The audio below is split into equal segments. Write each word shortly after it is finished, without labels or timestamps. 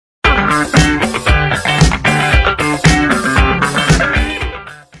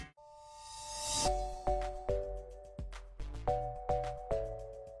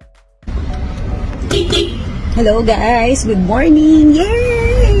Hello guys, good morning!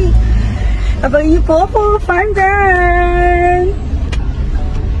 Yay! Abangan niyo po ako, funrun!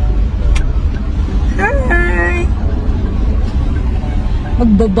 Hi!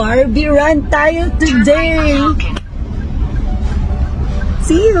 Magba-Barbie run tayo today!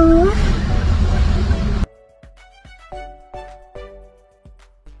 See you!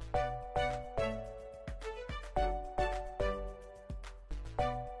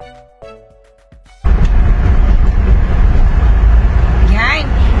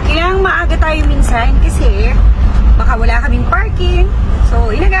 Tayo minsan kasi baka wala kaming parking,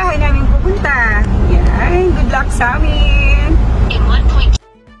 so inagahan namin pupunta. Yan, good luck sa amin. In 1.2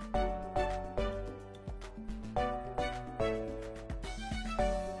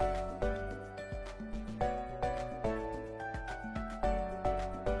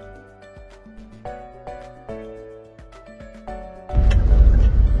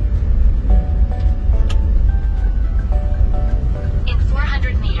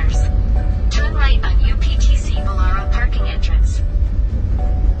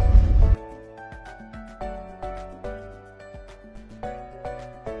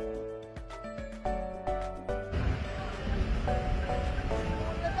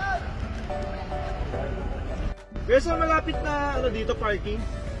 Kaya sa malapit na ano dito parking.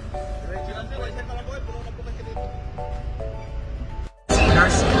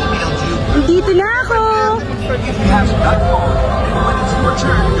 Dito na ako.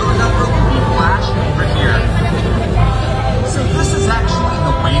 So this is actually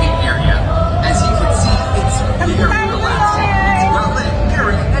the waiting area. As you can see, it's very relaxing. It's well lit,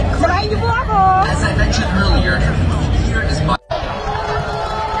 airy, and clean. As I mentioned earlier, the food here is by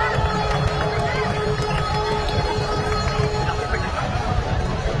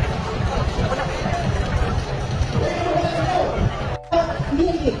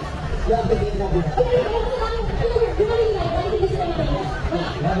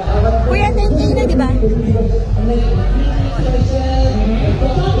Kuya, 10K na, diba? 30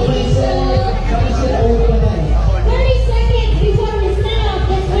 seconds before we start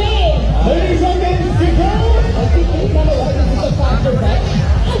this race. 30 seconds to go. I think this is a faster match.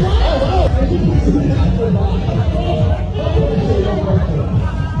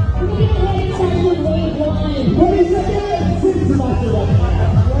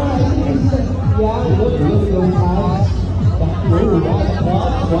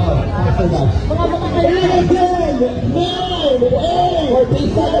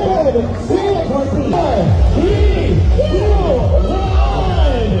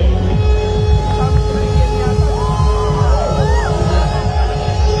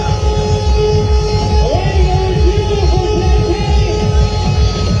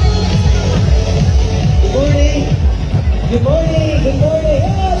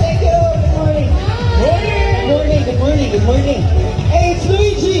 Good morning. Hey, it's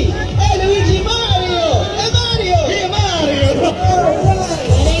Luigi. Hey, Luigi, Mario. Hey, Mario. Hey, Mario. All right.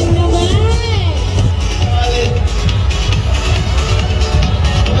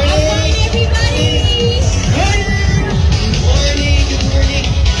 Good morning, everybody. Good morning.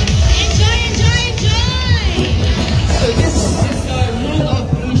 Enjoy. So this is the rule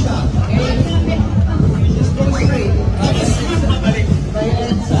of Asia. You just go straight. Right.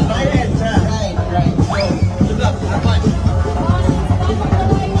 So, good luck. Have fun.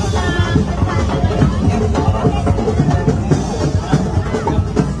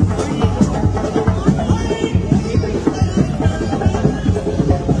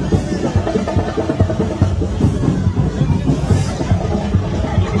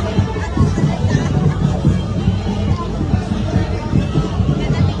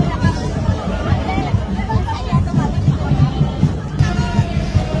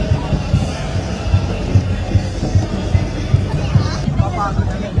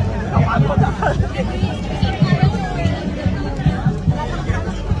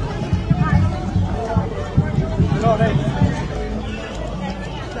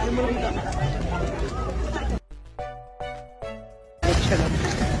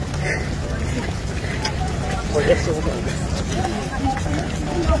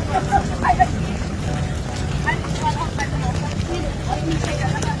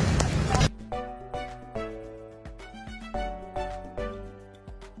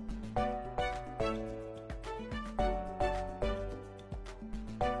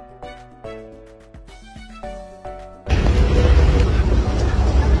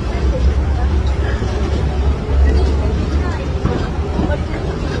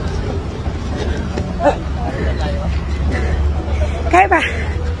 Kaya ba?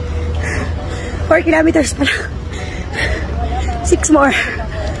 4 kilometers pa lang. 6 more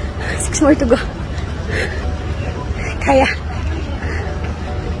to go. Kaya.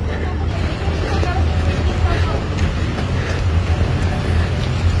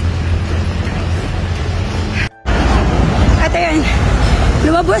 At ayan,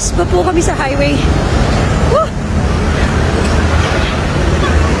 lumabas pa po kami sa highway. Woo!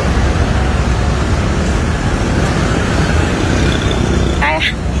 Kaya.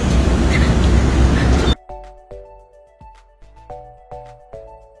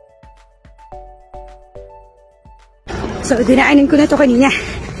 So, dinaanin ko na to kanina.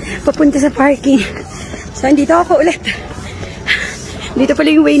 Papunta sa parking. So, andito ako ulit. Dito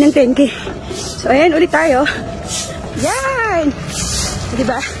pala yung way ng 10K. So, ayan, ulit tayo. Yan!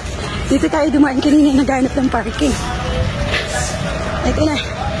 Diba? Dito tayo dumaan kanina naghanap ng parking. Ito na.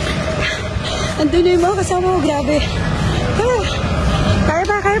 Andun na yung mga kasama ko. Grabe. Ah,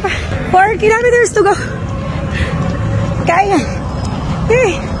 kaya pa. 4 kilometers to go. Kaya.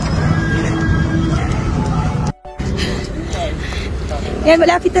 Okay. Yan,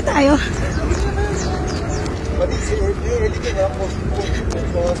 malapit na tayo.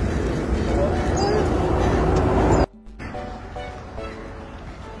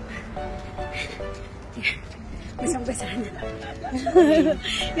 Basang-basa na.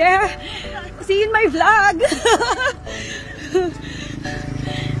 Yeah. See you in my vlog.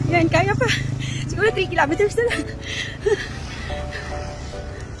 Yan, kaya pa. Siguro 3 kilometers na lang.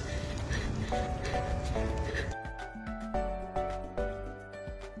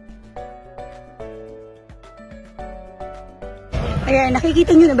 Ayan,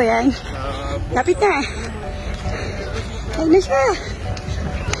 nakikita nyo na ba yan? Lapit na. Ayun na siya.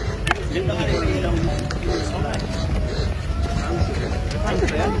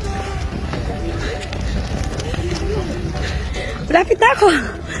 Lapit na ako.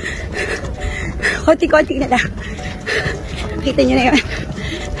 Konti-konti na lang. Kita nyo na yun.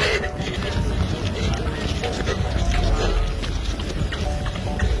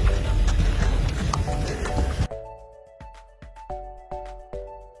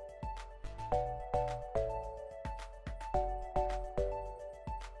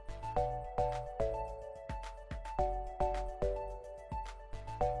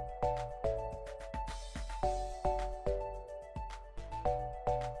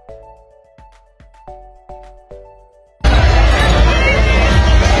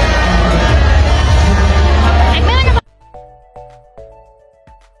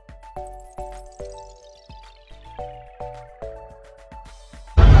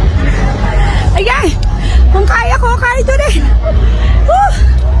 Ayan! Kung kaya ko, kaya ito rin! Woo!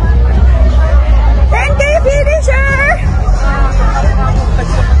 10K finisher!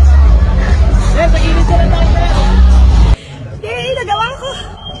 Yay! Nagawa ko!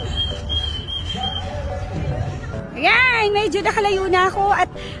 Ayan! Medyo nakalayo na ako at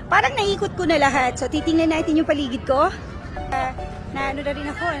parang naikot ko na lahat. So, titingnan natin yung paligid ko. Na ano na rin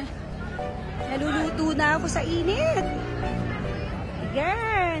ako. Naluluto na ako sa init.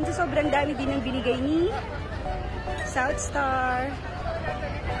 Yan. So, sobrang dami din ng binigay ni South Star.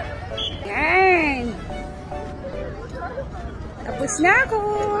 Yan. Tapos na ako.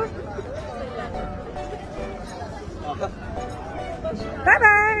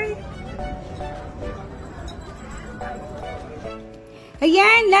 Bye-bye.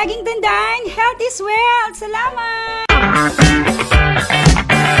 Ayan. Laging tandaan. Health is wealth. Salamat.